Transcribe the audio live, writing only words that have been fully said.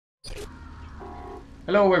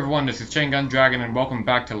Hello everyone, this is Chain Gun Dragon and welcome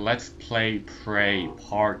back to Let's Play Prey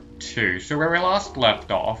Part 2. So where we last left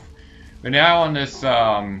off, we're now on this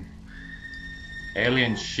alien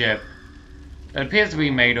ship that appears to be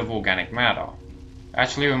made of organic matter.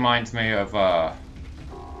 Actually reminds me of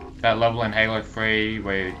that level in Halo 3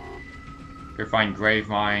 where you find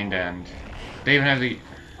Gravemind and they even have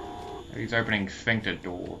these opening sphincter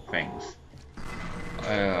door things.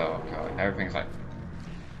 Oh god, everything's like...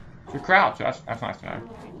 It's a crouch, that's nice to know.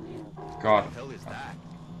 God. What the hell is that?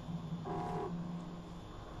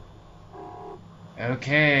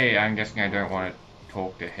 Okay, I'm guessing I don't want to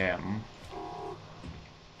talk to him.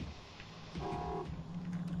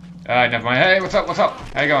 Never mind. Hey, what's up, what's up?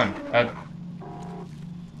 How you going? Oh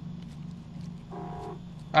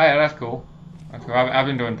yeah, that's cool. That's cool. I've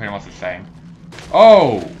been doing pretty much the same.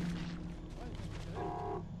 Oh!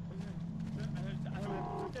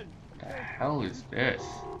 The hell is this?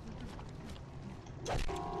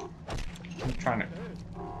 I'm trying to...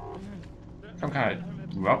 Some kind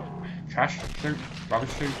of... trash chute?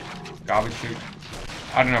 Rubbish chute? Garbage chute?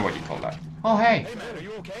 I don't know what you call that. Oh, hey! Hey man, are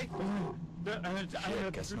you okay? I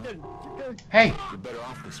guess not. Hey! You're better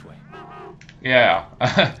off this way. Yeah.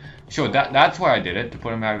 Sure, that's why I did it, to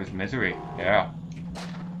put him out of his misery. Yeah.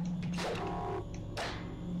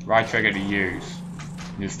 Right trigger to use.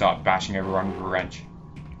 You start bashing everyone with a wrench.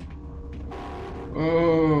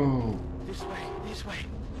 Ooh. This way, this way.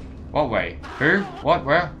 What way? Who? What?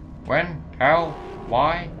 Where? When? How?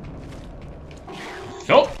 Why?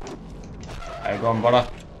 So! How you going, brother?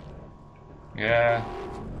 Yeah.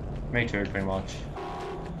 Me too, pretty much.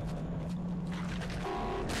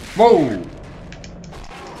 Whoa!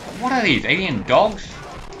 What are these? Alien dogs?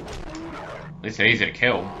 This is easy to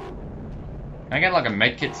kill. Can I get like a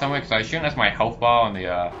medkit somewhere? Because I assume that's my health bar on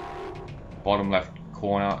the bottom left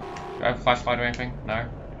corner. Do I have a flashlight or anything? No?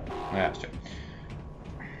 Yeah, that's true.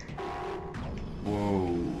 Whoa.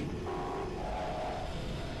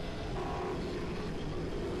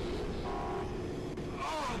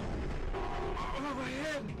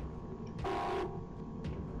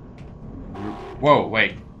 Whoa,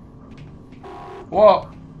 wait. Whoa.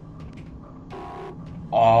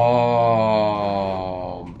 Oh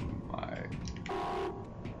my.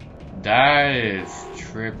 That is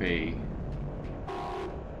trippy.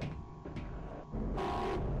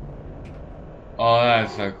 Oh,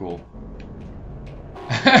 that's so cool.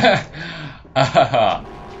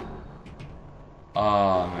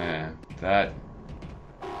 Oh man, that...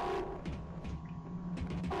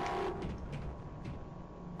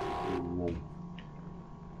 Whoa.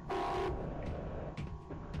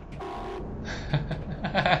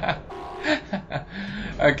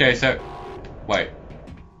 Okay, so... Wait.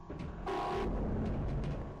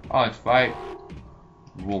 Oh, it's right.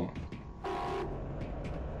 Whoa.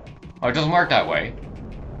 Oh, it doesn't work that way.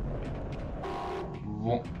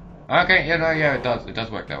 Whoa. Okay, yeah, no, yeah, it does. It does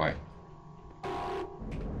work that way.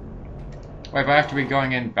 Wait, but I have to be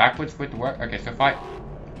going in backwards with the work? Okay, so if I...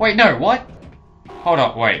 Wait, no, what? Hold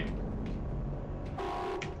up, wait.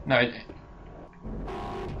 No, it...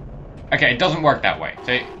 Okay, it doesn't work that way.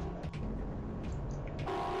 See?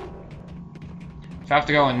 So I have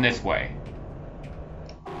to go in this way.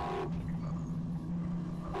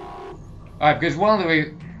 Alright, because one of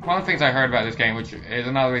the things I heard about this game, which is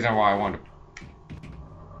another reason why I wanted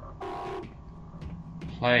to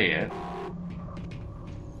play it,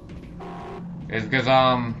 is because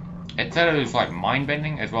it said it was like mind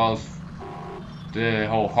bending as well as the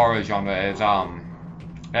whole horror genre is it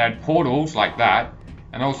had portals like that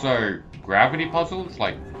and also gravity puzzles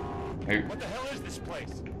like What the hell is this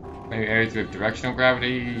place? maybe areas with directional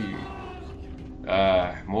gravity,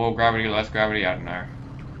 more gravity, less gravity, I don't know.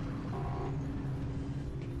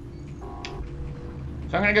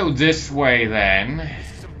 So I'm gonna go this way then.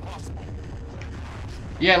 This is impossible.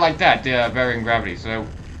 Yeah, like that, varying gravity, so...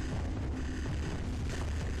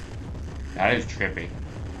 That is trippy.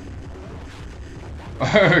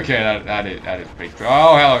 Okay, that is pretty trippy.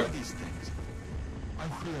 Oh, hello. These things. I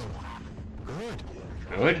feel good.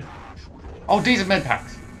 Good? Oh, these are med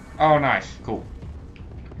packs. Oh, nice, cool.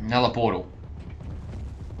 Another portal.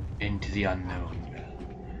 Into the unknown.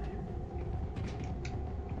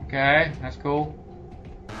 Okay, that's cool.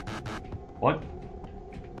 What?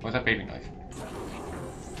 What's that baby noise?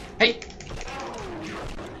 Hey!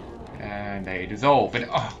 And they dissolve. And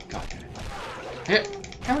oh god. Yeah.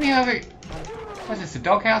 How many of it? What is this? A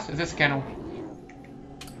doghouse? Is this a kennel?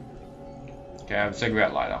 Okay, I have a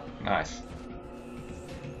cigarette lighter. Nice.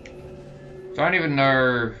 So I don't even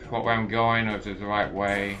know what way I'm going or if it's the right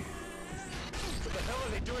way. What the hell are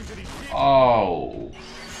they doing to these people? Oh.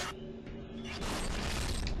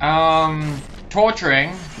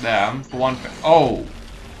 torturing them for one thing. Oh.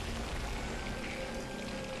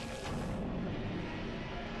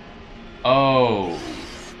 Oh.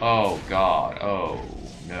 Oh God. Oh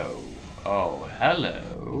no. Oh,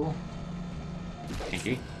 hello.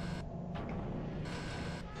 Kinky.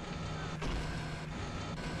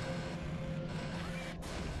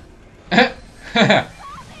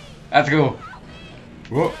 That's cool.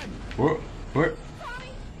 Whoa, whoa, whoa.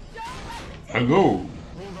 Hello.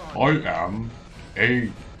 I am a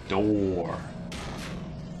door.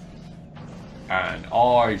 And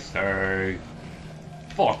I say,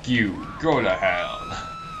 fuck you, go to hell.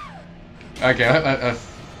 Okay, let's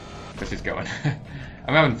just go on.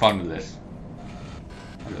 I'm having fun with this.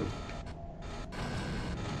 Hello.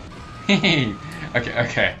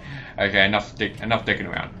 Okay, enough dicking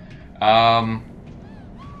around.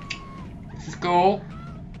 This is cool.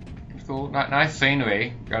 It's cool. Nice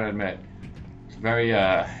scenery, gotta admit. It's very,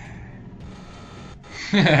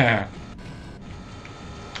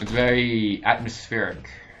 it's very atmospheric.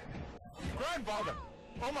 Grandfather!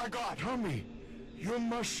 Oh my God! Tommy, you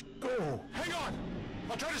must go. Hang on!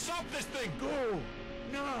 I'll try to stop this thing. Go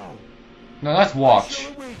now. No, let's watch. I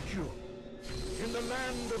shall await you in the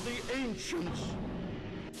land of the ancients.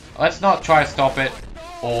 Let's not try to stop it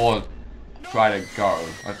or try to go.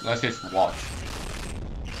 Let's just watch.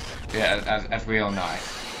 Yeah, that's real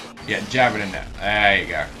nice. Yeah, jab it in there. There you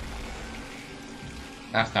go.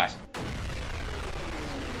 That's nice.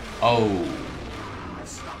 Oh.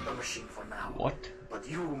 Let's stop the machine for now. What? But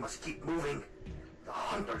you must keep moving. The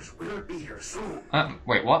hunters will be here soon.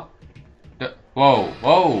 Wait, what? Whoa,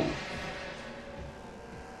 whoa.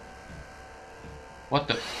 What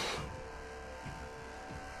the?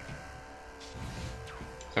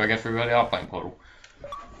 So I guess we really are playing Portal.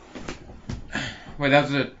 Wait,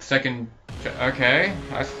 that's the second. Okay,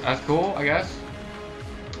 that's cool, I guess.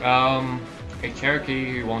 A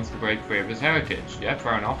Cherokee who wants to break free of his heritage. Yeah,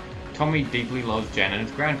 fair enough. Tommy deeply loves Jen and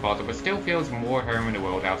his grandfather, but still feels more home in the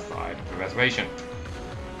world outside the reservation.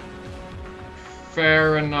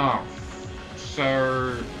 Fair enough.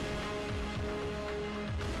 So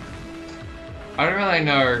I don't really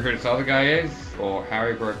know who this other guy is, or how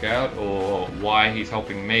he broke out, or why he's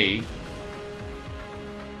helping me.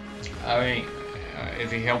 I mean,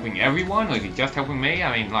 is he helping everyone, or is he just helping me?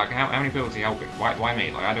 I mean, like, how many people is he helping? Why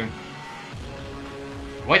me? Like, I don't...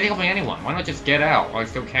 Why is he helping anyone? Why not just get out while I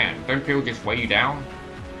still can? Don't people just weigh you down?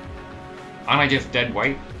 Aren't I just dead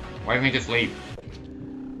weight? Why doesn't he just leave?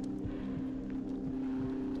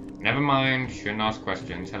 Never mind, shouldn't ask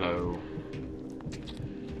questions. Hello.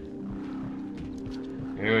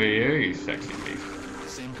 Who are you, you sexy beast?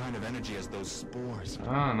 Same kind of energy as those spores.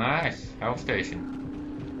 Oh, nice. Health station.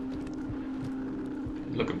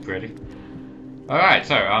 Looking pretty. Alright,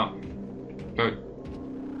 so,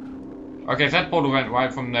 okay, so that portal went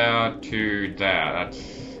right from there to there. That's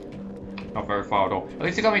not very far at all. At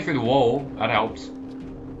least it got me through the wall. That helps.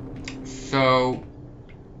 So...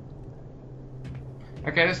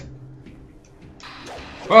 Okay, this...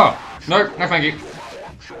 Oh! No, no thank you.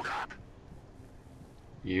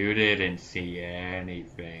 You didn't see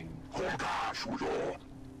anything.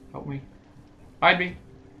 Help me. Hide me.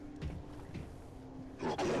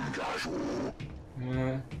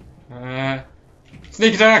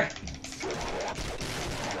 Sneak attack!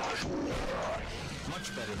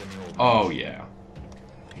 Much better than the old. Oh yeah.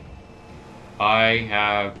 I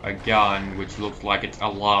have a gun which looks like it's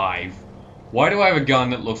alive. Why do I have a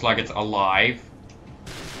gun that looks like it's alive?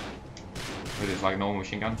 What is it, like a normal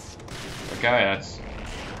machine gun? Okay, that's...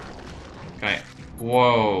 Okay.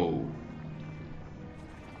 Whoa.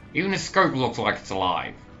 Even the scope looks like it's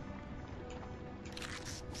alive.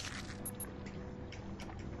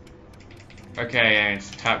 Okay, and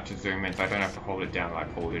it's tap to zoom in, so I don't have to hold it down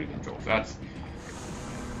like Call of Duty controls. That's...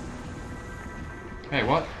 Hey,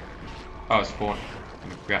 what? Oh, spawn.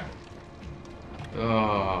 Yeah.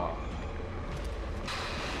 Oh.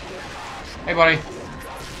 Hey, buddy.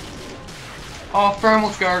 Oh, thermal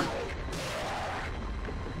scope.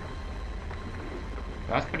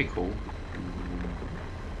 That's pretty cool.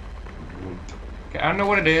 Okay, I don't know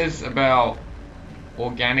what it is about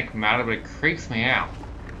organic matter, but it creeps me out.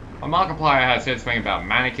 My Markiplier has said something about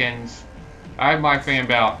mannequins. I have my thing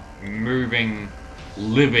about moving,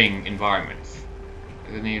 living environments.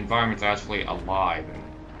 And the environment's actually alive.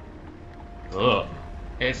 And, ugh.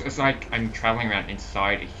 It's like I'm traveling around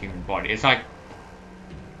inside a human body. It's like...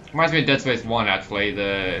 Reminds me of Dead Space 1, actually.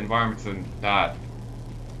 The environments in that...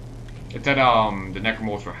 It's that, the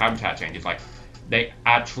Necromorphs habitat changes. Like, they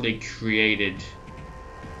actually created...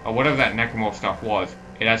 Or whatever that Necromorph stuff was.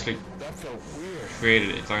 It actually... That felt weird.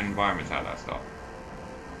 Created its own environments out of that stuff.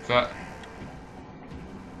 So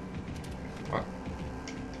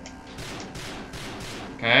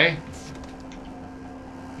Okay.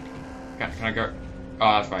 Can I go?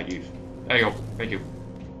 Oh, that's right, use. There you go. Thank you.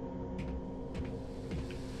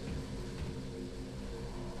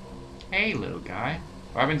 Hey, little guy.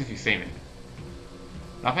 What happens if you see me?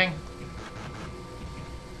 Nothing?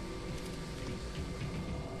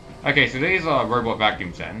 Okay, so these are robot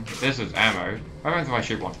vacuums then. This is ammo. What happens if I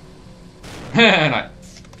shoot one? No.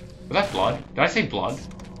 Was that blood? Did I say blood?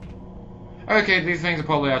 Okay, these things are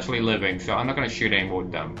probably actually living, so I'm not going to shoot any more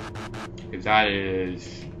of them. Because that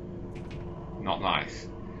is... not nice.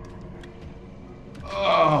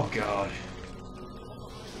 Oh, God.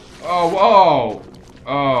 Oh, whoa!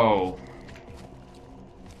 Oh.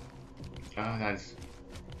 Oh, that's...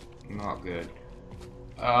 not good.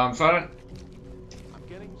 So I don't...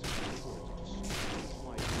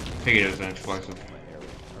 I think it is an explosive.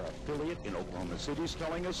 Affiliate in Oklahoma City is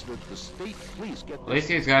telling us that the state police get. At least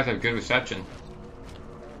these guys have good reception.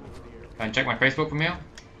 Can I check my Facebook from here?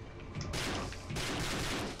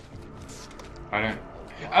 I don't.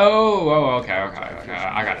 Oh, okay.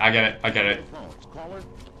 I get it. Caller,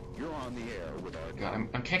 you're on the air with our. God,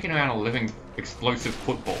 I'm kicking around a living explosive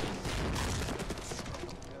football.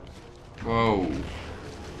 Whoa.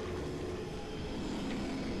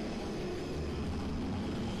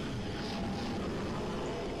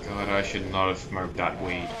 God, I should not have smoked that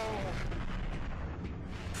weed.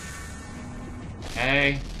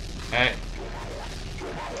 Hey.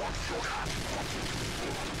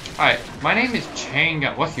 Hi, my name is Chain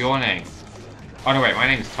Gun. What's your name? Oh no, wait, my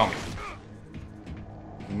name is Tommy.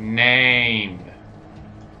 Name.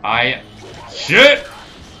 Shit! How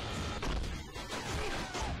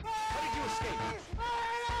did you escape?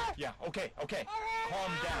 Yeah, okay.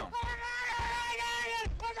 Calm down.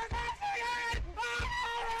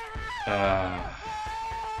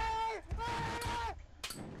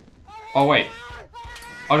 Oh wait.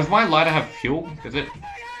 Oh, does my lighter have fuel? Does it?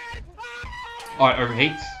 Oh, it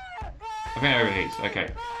overheats? I think it overheats.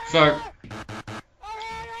 Okay. So...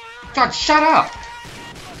 God, shut up!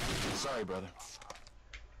 Sorry, brother.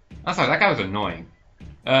 I'm sorry, that guy was annoying.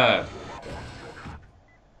 That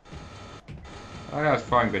guy was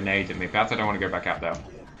throwing grenades at me. Perhaps I don't want to go back out there.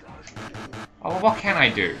 Oh, well, what can I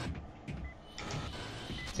do?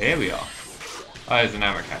 Here we are. Oh, there's an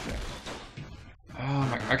ammo catcher. Oh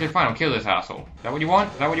my... Okay, fine, I'll kill this asshole. Is that what you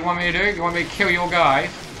want? Is that what you want me to do? You want me to kill your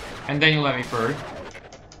guys? And then you let me through?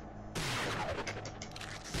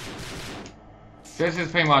 This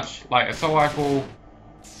is pretty much like assault rifle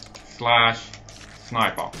 /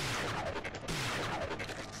 sniper.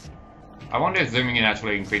 I wonder if zooming in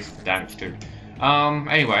actually increases the damage too.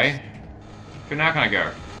 Anyway. So now can I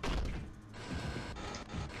go?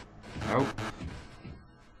 Nope.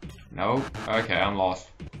 Nope. Okay, I'm lost.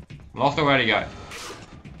 Lost already, guys.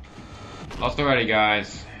 Lost already,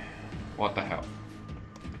 guys. What the hell?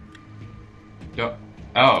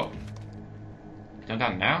 Oh. Jump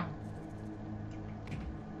down now?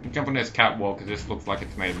 Jump on this catwalk because this looks like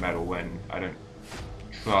it's made of metal when I don't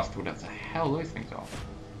trust what the hell those things are.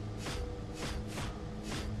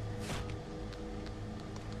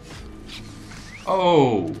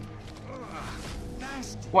 Oh!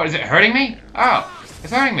 What, is it hurting me? Oh!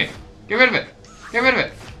 It's hurting me! Get rid of it! Get rid of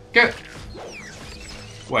it! Go!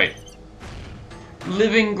 Wait.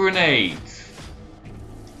 Living grenades!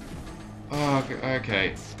 Oh,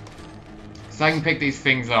 okay. So I can pick these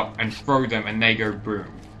things up and throw them and they go boom.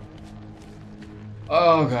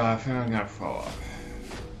 Oh god, I think I'm gonna fall off.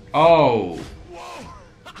 Oh!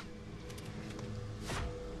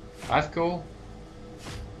 That's cool.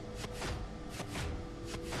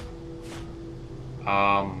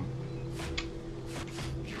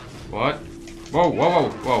 What?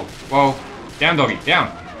 Whoa. Down, doggy, down!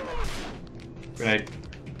 Grenade.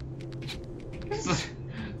 This is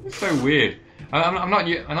so weird. I'm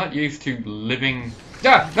not used to living.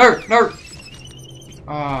 Ah, no!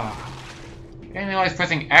 Ah. I didn't realize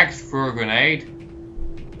pressing X for a grenade.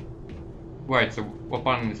 Wait, so what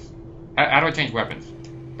button is... How do I change weapons?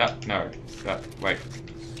 Wait.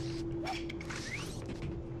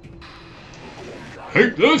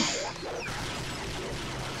 Take this!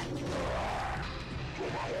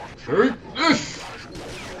 Take this!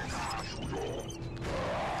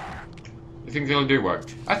 These things really do work.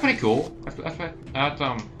 That's pretty cool. That's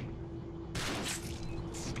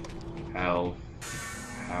Hell.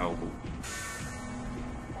 No!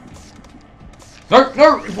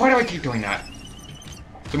 Why do I keep doing that?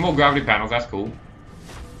 Some more gravity panels, that's cool.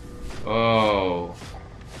 Oh.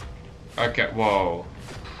 Okay, whoa.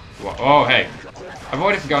 Oh, hey. I've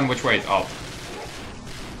already forgotten which way is up.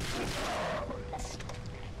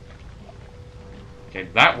 Okay,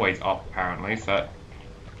 that way's up, apparently, so...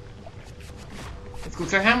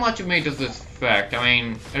 So how much of me does this affect? I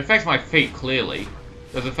mean, it affects my feet clearly.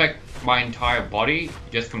 Does it affect my entire body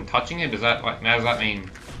just from touching it? Does that mean?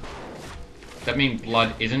 Does that mean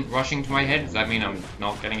blood isn't rushing to my head? Does that mean I'm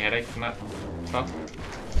not getting headaches from that stuff?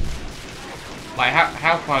 Like,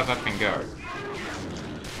 how far does that thing go?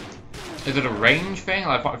 Is it a range thing?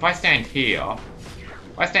 Like, if I stand here,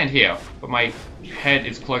 but my head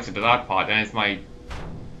is closer to that part, then is my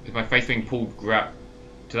face being pulled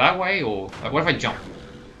to that way, or like, what if I jump?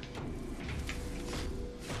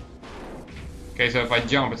 Okay, so if I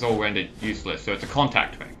jump, it's all rendered useless, so it's a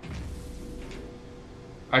contact thing.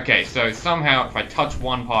 Okay, so somehow if I touch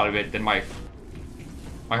one part of it, then my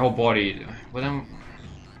whole body. Well, then,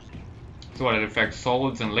 so what? It affects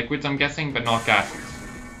solids and liquids, I'm guessing, but not gases.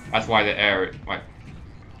 That's why the air,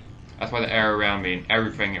 that's why the air around me and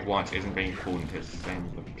everything at once isn't being pulled into the same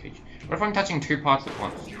location. What if I'm touching two parts at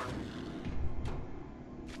once?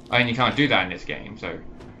 I mean, you can't do that in this game, so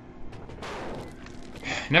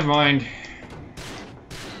never mind.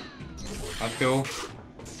 That's cool.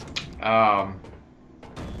 Oh.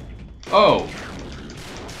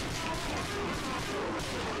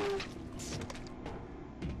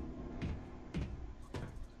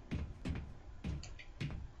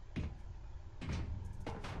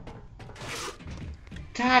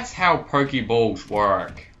 That's how Pokeballs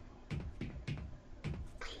work.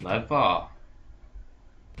 Clever.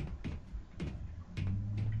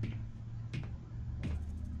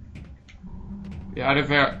 Yeah, I don't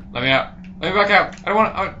care. Let me out. Let me back out. I don't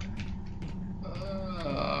want to.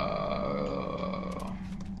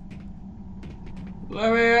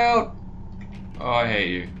 Let me out. Oh, I hate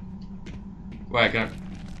you. Wait, can I...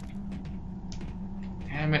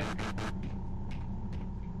 Damn it.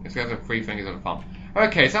 This guy's have 3 fingers on the thumb.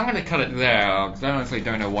 Okay, so I'm going to cut it there, because I honestly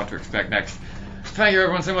don't know what to expect next. Thank you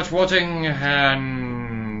everyone so much for watching,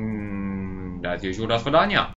 and as usual, das Vidania.